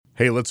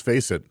Hey, let's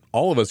face it,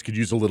 all of us could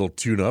use a little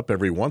tune-up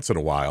every once in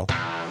a while.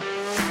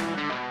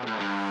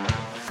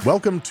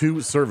 Welcome to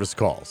Service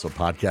Calls, a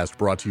podcast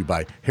brought to you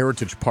by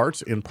Heritage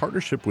Parts in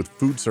partnership with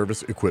Food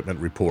Service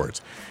Equipment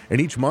Reports. And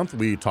each month,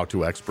 we talk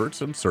to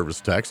experts and service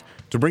techs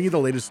to bring you the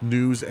latest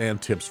news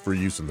and tips for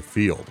use in the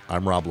field.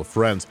 I'm Rob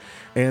LaFrenz,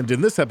 and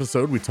in this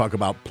episode, we talk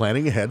about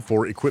planning ahead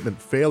for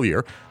equipment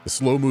failure, the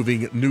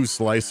slow-moving news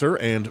slicer,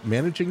 and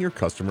managing your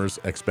customers'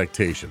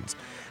 expectations.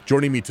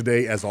 Joining me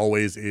today, as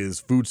always, is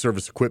Food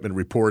Service Equipment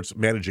Reports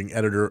Managing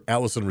Editor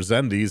Allison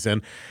Resendiz.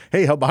 And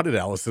hey, how about it,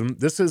 Allison?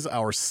 This is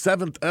our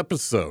 7th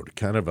episode,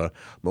 kind of a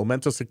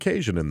momentous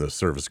occasion in the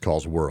Service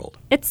Calls world.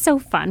 It's so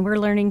fun. We're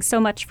learning so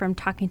much from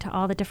talking to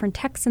all the different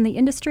techs in the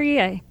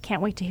industry. I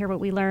can't wait to hear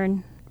what we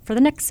learn for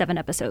the next 7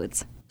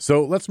 episodes.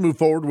 So let's move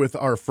forward with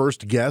our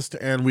first guest,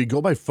 and we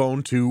go by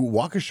phone to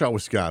Waukesha,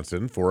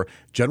 Wisconsin for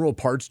General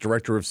Parts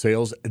Director of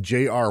Sales,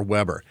 J.R.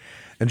 Weber.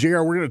 And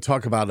J.R., we're going to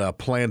talk about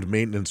planned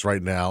maintenance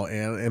right now,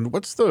 and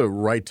what's the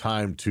right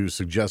time to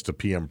suggest a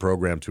PM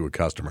program to a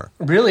customer?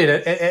 Really,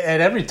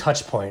 at every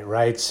touch point,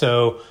 right?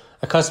 So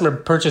a customer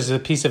purchases a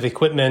piece of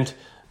equipment.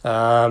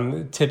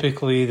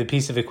 Typically, the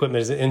piece of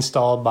equipment is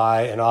installed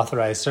by an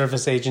authorized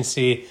service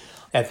agency.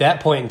 At that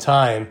point in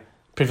time,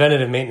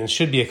 preventative maintenance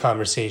should be a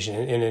conversation.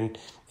 And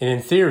in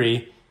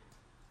theory,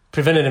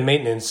 preventative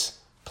maintenance,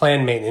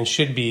 planned maintenance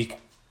should be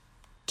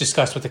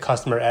discussed with the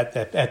customer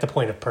at the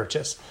point of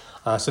purchase.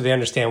 So they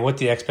understand what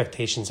the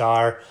expectations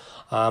are,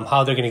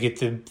 how they're going to get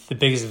the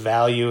biggest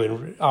value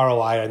and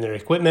ROI on their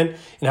equipment,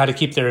 and how to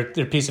keep their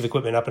piece of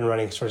equipment up and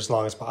running for as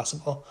long as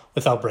possible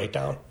without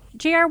breakdown.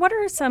 JR, what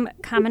are some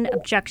common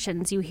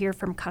objections you hear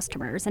from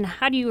customers, and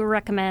how do you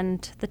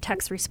recommend the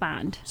techs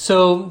respond?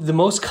 So the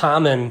most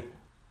common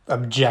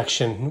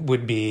objection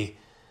would be,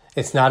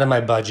 it's not in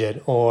my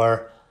budget,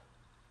 or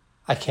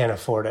I can't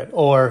afford it,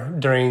 or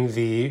during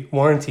the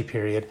warranty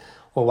period,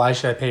 well, why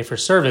should I pay for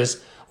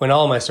service when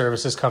all my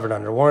service is covered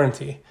under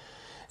warranty?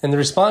 And the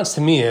response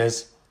to me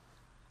is,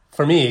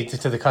 for me,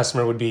 to the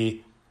customer would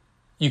be,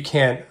 you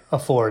can't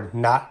afford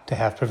not to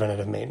have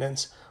preventative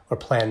maintenance or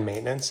planned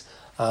maintenance,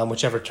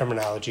 whichever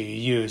terminology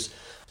you use.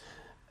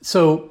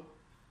 So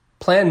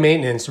planned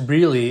maintenance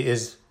really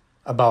is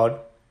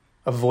about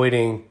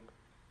avoiding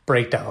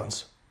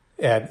breakdowns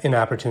at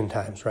inopportune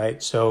times,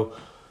 right? So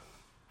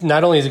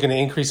not only is it going to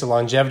increase the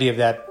longevity of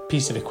that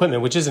piece of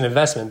equipment, which is an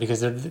investment because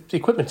the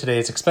equipment today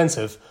is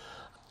expensive,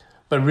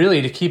 but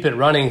really to keep it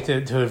running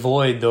to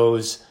avoid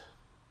those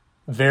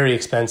very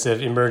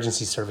expensive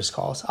emergency service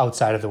calls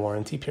outside of the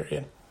warranty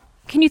period.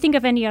 Can you think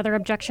of any other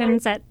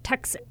objections that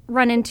techs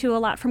run into a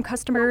lot from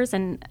customers,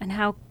 and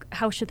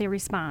how should they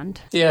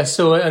respond? Yeah,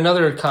 so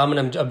another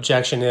common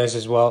objection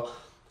is well,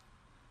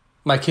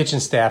 my kitchen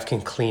staff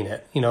can clean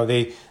it. You know,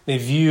 they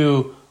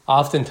view,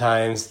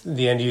 oftentimes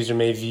the end user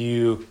may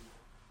view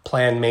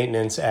planned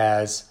maintenance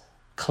as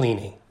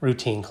cleaning,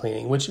 routine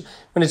cleaning, which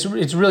when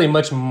it's really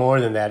much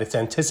more than that. It's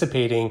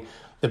anticipating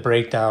the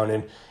breakdown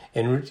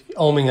and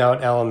ohming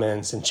out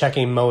elements and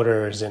checking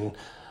motors and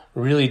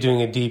really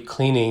doing a deep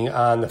cleaning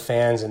on the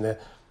fans and the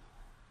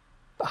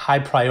high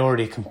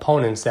priority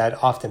components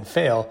that often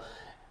fail,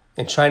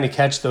 and trying to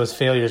catch those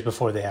failures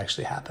before they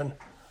actually happen.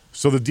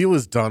 So the deal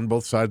is done.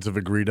 Both sides have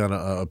agreed on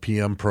a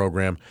PM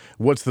program.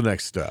 What's the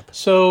next step?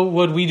 So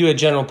what we do at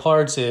General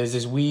Parts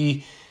is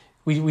we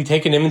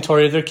take an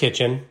inventory of their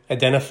kitchen,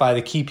 identify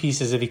the key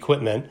pieces of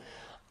equipment,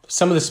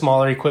 some of the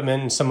smaller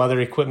equipment and some other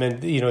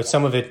equipment,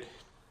 some of it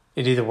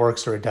either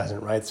works or it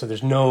doesn't, right? So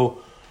there's no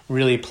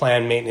really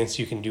planned maintenance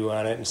you can do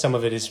on it. And some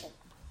of it is,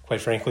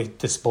 quite frankly,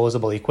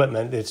 disposable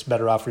equipment. It's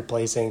better off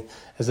replacing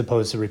as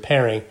opposed to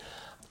repairing.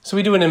 So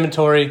we do an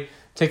inventory,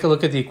 take a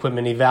look at the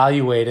equipment,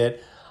 evaluate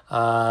it,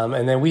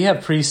 and then we have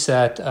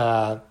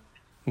preset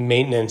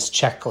maintenance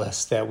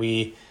checklists that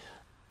we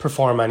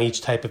perform on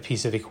each type of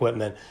piece of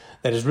equipment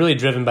that is really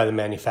driven by the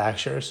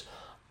manufacturers.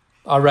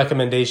 Our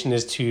recommendation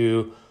is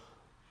to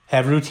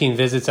have routine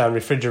visits on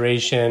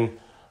refrigeration,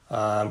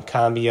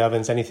 combi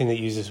ovens, anything that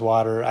uses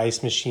water,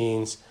 ice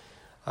machines,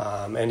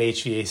 and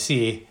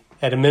HVAC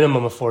at a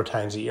minimum of 4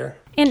 times a year.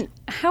 And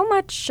how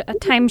much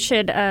time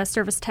should a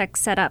service tech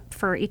set up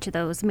for each of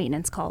those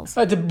maintenance calls?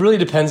 It really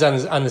depends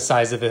on the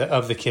size of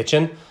the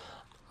kitchen.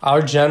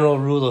 Our general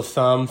rule of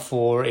thumb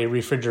for a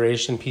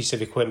refrigeration piece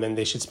of equipment,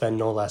 they should spend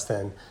no less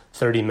than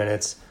 30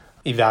 minutes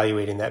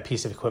evaluating that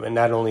piece of equipment,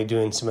 not only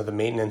doing some of the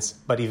maintenance,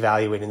 but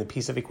evaluating the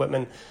piece of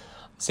equipment.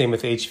 Same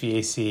with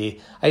HVAC.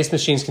 Ice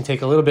machines can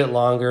take a little bit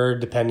longer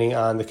depending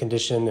on the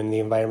condition and the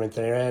environment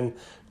they're in,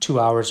 2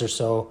 hours or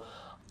so.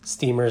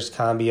 Steamers,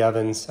 combi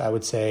ovens, I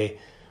would say,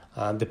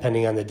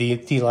 depending on the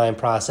D-line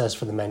process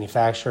for the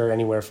manufacturer,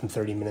 anywhere from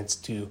 30 minutes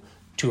to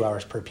 2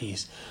 hours per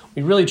piece.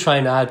 We really try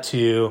not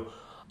to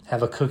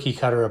have a cookie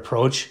cutter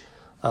approach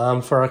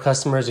for our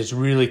customers. It's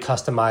really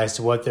customized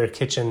to what their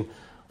kitchen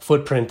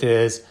footprint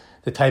is,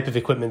 the type of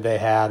equipment they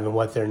have, and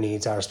what their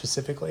needs are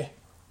specifically.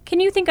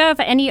 Can you think of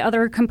any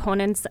other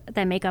components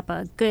that make up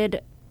a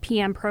good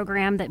PM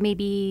program that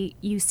maybe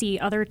you see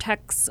other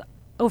techs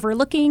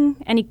overlooking?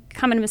 Any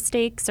common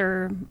mistakes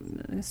or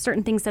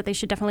certain things that they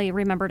should definitely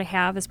remember to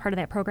have as part of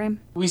that program?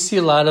 We see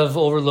a lot of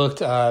overlooked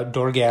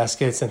door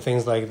gaskets and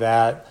things like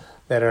that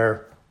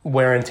are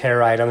wear and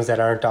tear items that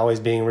aren't always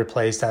being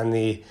replaced on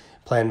the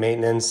planned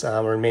maintenance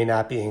or may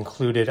not be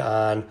included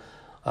on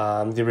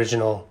the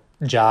original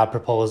job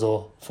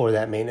proposal for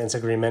that maintenance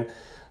agreement.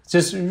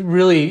 Just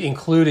really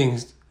including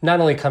not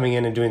only coming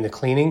in and doing the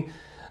cleaning,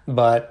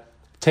 but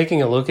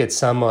taking a look at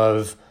some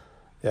of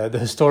the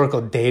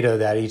historical data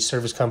that each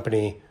service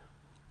company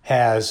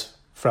has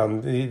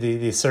from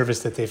the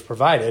service that they've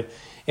provided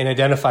and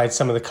identified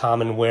some of the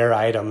common wear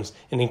items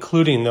and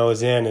including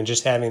those in and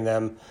just having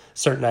them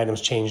certain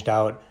items changed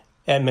out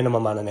at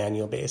minimum on an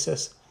annual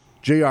basis.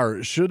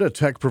 JR, should a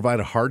tech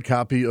provide a hard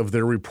copy of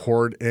their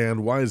report,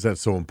 and why is that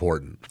so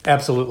important?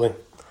 Absolutely.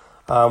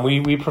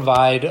 We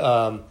provide,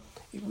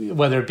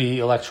 whether it be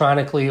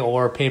electronically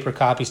or paper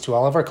copies to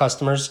all of our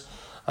customers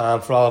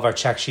for all of our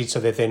check sheets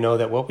so that they know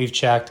that what we've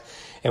checked.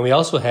 And we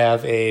also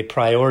have a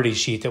priority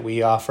sheet that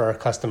we offer our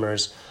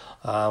customers.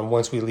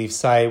 Once we leave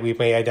site, we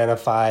may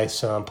identify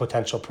some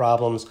potential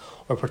problems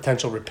or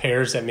potential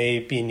repairs that may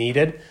be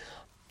needed.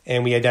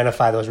 And we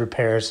identify those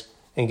repairs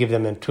and give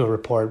them into a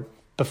report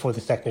before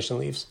the technician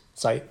leaves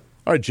site.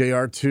 All right,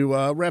 JR,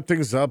 to wrap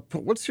things up,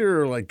 what's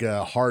your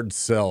hard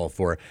sell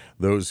for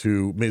those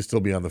who may still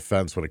be on the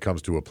fence when it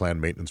comes to a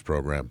planned maintenance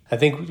program? I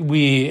think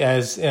we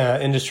as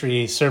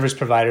industry service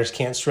providers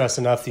can't stress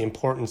enough the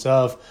importance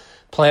of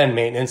planned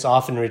maintenance,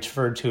 often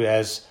referred to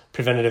as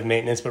preventative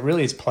maintenance, but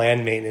really it's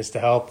planned maintenance to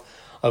help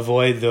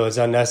avoid those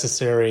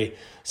unnecessary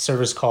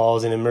service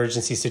calls and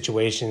emergency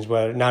situations,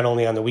 where not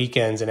only on the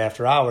weekends and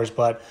after hours,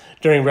 but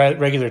during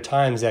regular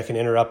times that can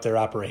interrupt their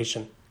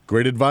operation.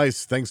 Great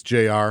advice. Thanks,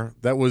 JR.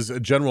 That was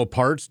General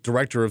Parts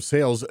Director of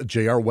Sales,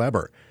 JR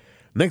Weber.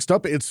 Next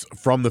up, it's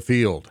From the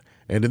Field.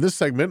 And in this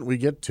segment, we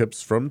get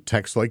tips from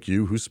techs like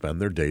you who spend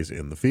their days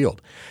in the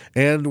field.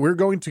 And we're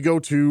going to go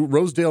to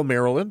Rosedale,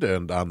 Maryland,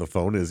 and on the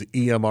phone is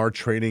EMR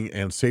Training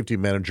and Safety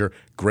Manager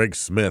Greg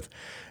Smith.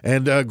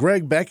 And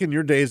Greg, back in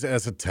your days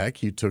as a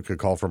tech, you took a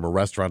call from a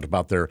restaurant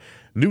about their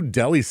new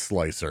deli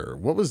slicer.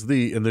 What was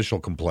the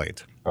initial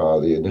complaint?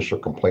 The initial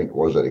complaint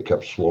was that it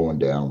kept slowing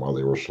down while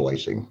they were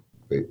slicing.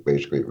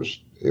 Basically,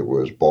 it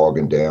was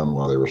bogging down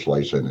while they were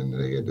slicing, and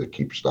they had to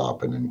keep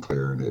stopping and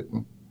clearing it,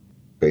 and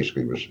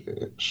basically was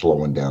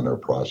slowing down their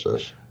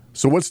process.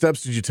 So what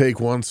steps did you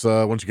take once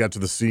you got to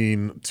the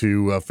scene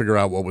to figure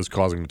out what was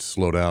causing it to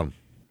slow down?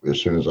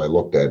 As soon as I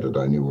looked at it,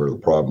 I knew where the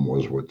problem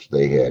was, which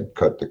they had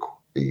cut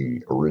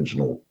the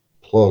original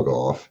plug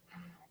off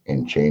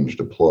and changed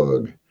the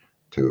plug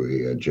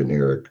to a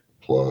generic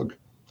plug.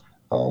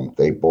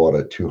 They bought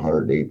a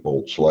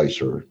 208-volt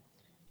slicer,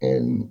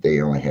 and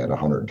they only had a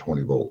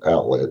 120-volt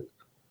outlet,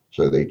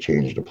 so they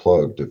changed the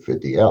plug to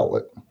fit the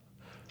outlet.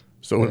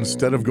 So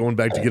instead of going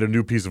back to get a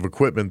new piece of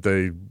equipment,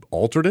 they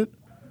altered it?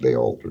 They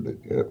altered it,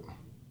 yeah.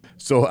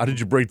 So how did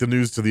you break the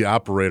news to the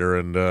operator,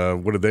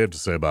 and what did they have to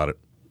say about it?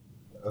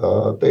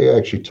 They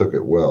actually took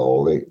it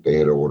well. They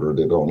had ordered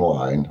it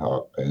online,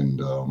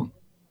 and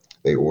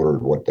they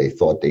ordered what they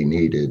thought they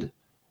needed,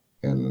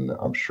 and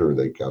I'm sure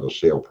they got a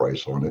sale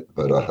price on it.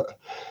 But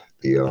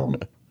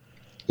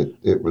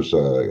it was,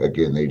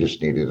 again, they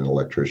just needed an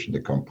electrician to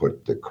come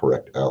put the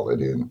correct outlet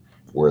in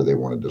where they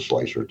wanted the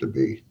slicer to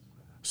be.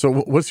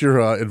 So what's your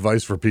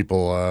advice for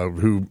people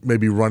who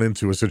maybe run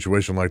into a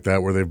situation like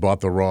that where they've bought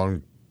the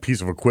wrong piece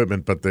of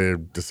equipment, but they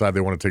decide they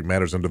want to take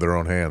matters into their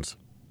own hands?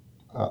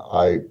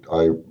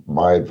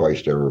 My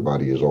advice to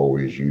everybody is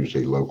always use a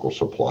local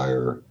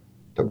supplier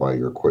to buy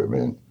your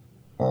equipment.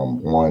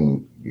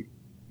 One,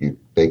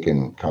 they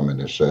can come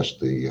and assess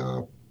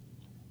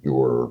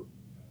your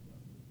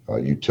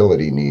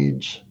utility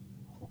needs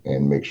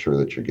and make sure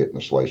that you're getting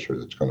a slicer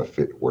that's going to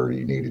fit where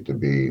you need it to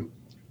be,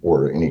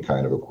 or any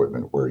kind of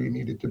equipment where you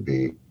need it to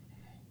be.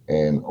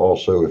 And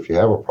also, if you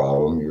have a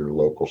problem, your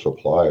local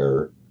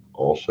supplier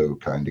also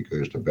kind of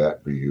goes to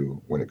bat for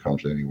you when it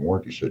comes to any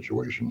warranty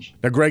situations.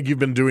 Now, Greg, you've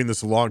been doing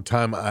this a long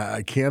time.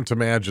 I can't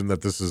imagine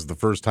that this is the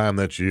first time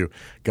that you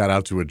got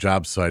out to a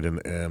job site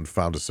and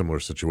found a similar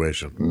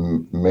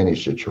situation. Many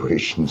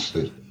situations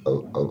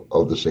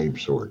of the same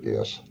sort,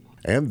 yes.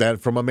 And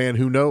that from a man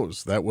who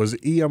knows. That was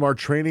EMR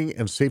Training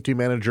and Safety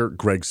Manager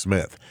Greg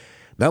Smith.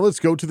 Now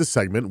let's go to the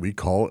segment we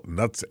call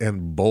Nuts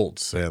and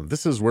Bolts. And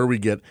this is where we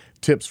get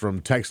tips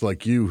from techs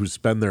like you who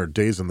spend their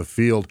days in the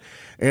field.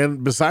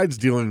 And besides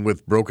dealing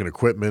with broken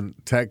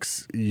equipment,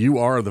 techs, you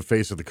are the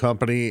face of the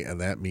company,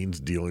 and that means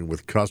dealing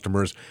with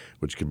customers,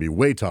 which can be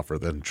way tougher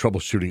than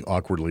troubleshooting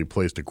awkwardly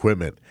placed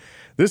equipment.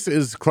 This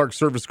is Clark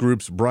Service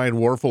Group's Brian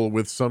Warfel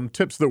with some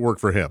tips that work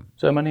for him.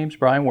 So my name's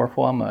Brian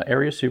Warfel. I'm an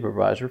area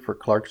supervisor for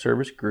Clark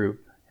Service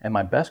Group, and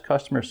my best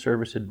customer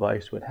service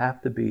advice would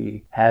have to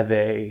be have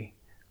a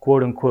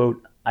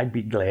quote-unquote, I'd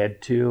be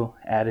glad to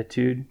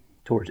attitude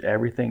towards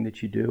everything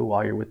that you do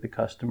while you're with the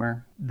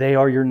customer. They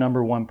are your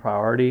number one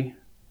priority,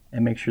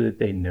 and make sure that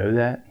they know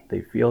that, they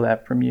feel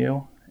that from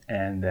you,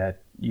 and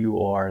that you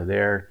are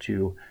there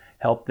to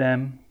help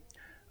them,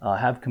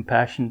 have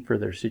compassion for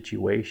their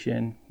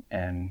situation,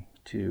 and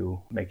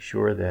to make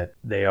sure that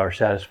they are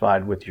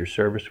satisfied with your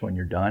service when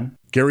you're done.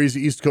 Gary's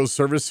East Coast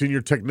Service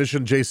Senior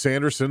Technician Jay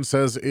Sanderson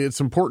says it's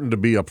important to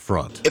be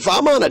upfront. If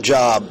I'm on a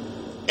job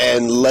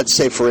and let's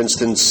say, for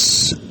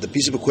instance, the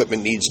piece of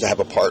equipment needs to have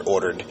a part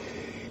ordered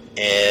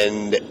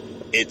and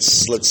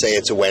let's say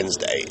it's a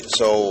Wednesday,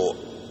 so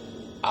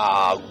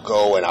I'll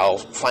go and I'll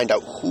find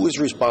out who is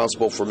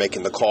responsible for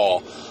making the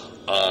call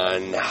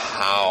on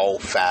how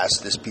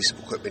fast this piece of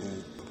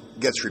equipment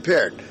gets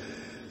repaired.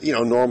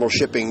 Normal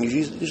shipping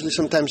usually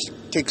sometimes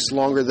takes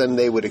longer than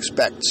they would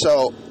expect.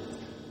 So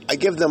I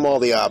give them all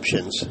the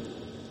options,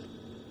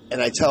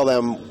 and I tell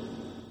them,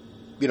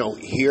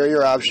 here are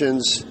your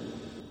options.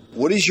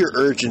 What is your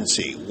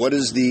urgency? What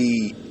is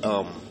the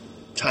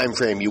time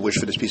frame you wish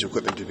for this piece of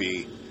equipment to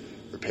be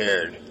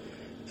repaired?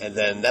 And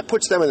then that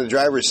puts them in the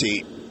driver's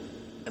seat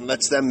and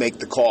lets them make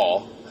the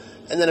call.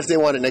 And then if they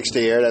want it next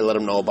day aired, I let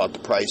them know about the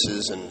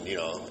prices and,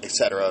 et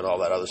cetera, and all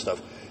that other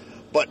stuff.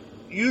 But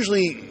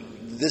usually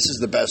this is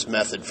the best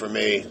method for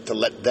me, to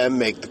let them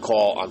make the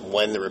call on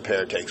when the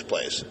repair takes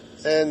place.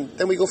 And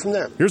then we go from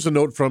there. Here's a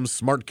note from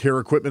Smart Care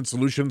Equipment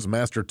Solutions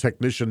Master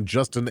Technician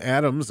Justin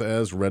Adams,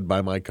 as read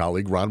by my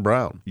colleague Ron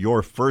Brown.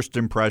 Your first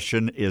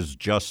impression is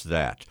just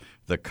that,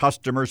 the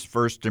customer's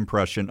first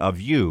impression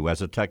of you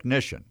as a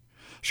technician.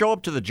 Show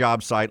up to the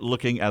job site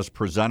looking as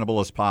presentable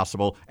as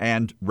possible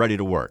and ready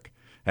to work.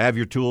 Have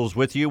your tools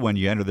with you when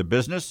you enter the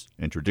business,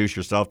 introduce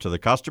yourself to the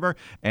customer,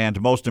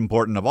 and most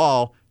important of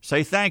all,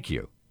 say thank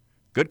you.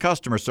 Good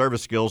customer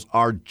service skills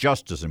are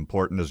just as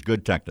important as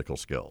good technical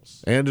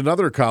skills. And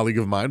another colleague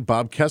of mine,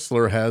 Bob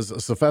Kessler, has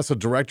Cefesa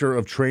Director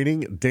of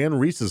Training, Dan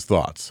Reese's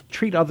thoughts.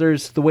 Treat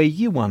others the way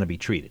you want to be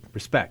treated.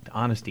 Respect,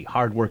 honesty,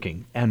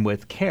 hardworking, and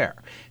with care.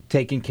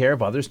 Taking care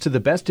of others to the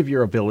best of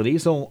your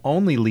abilities will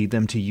only lead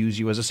them to use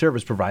you as a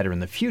service provider in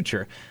the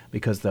future,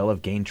 because they'll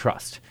have gained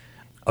trust.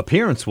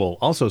 Appearance will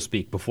also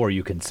speak before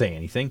you can say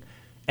anything.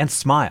 And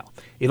smile.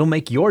 It'll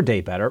make your day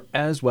better,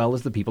 as well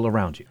as the people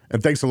around you.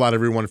 And thanks a lot,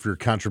 everyone, for your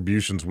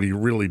contributions. We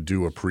really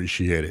do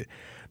appreciate it.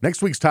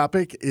 Next week's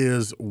topic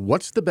is,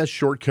 what's the best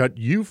shortcut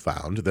you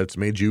found that's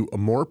made you a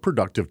more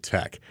productive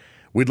tech?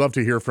 We'd love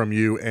to hear from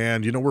you,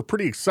 and, we're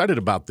pretty excited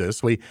about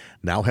this. We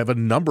now have a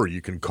number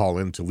you can call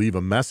in to leave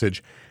a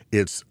message.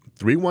 It's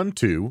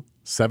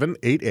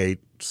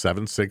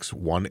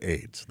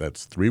 312-788-7618.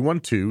 That's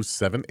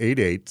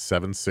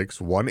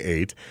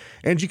 312-788-7618.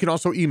 And you can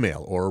also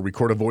email or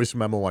record a voice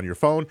memo on your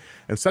phone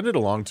and send it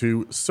along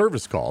to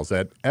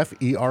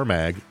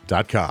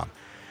servicecalls@fermag.com.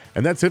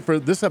 And that's it for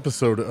this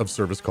episode of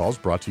Service Calls,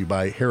 brought to you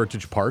by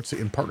Heritage Parts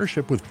in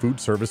partnership with Food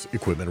Service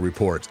Equipment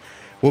Reports.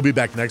 We'll be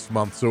back next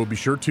month, so be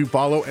sure to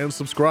follow and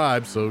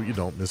subscribe so you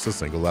don't miss a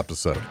single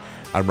episode.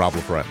 I'm Rob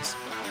LaFrenz.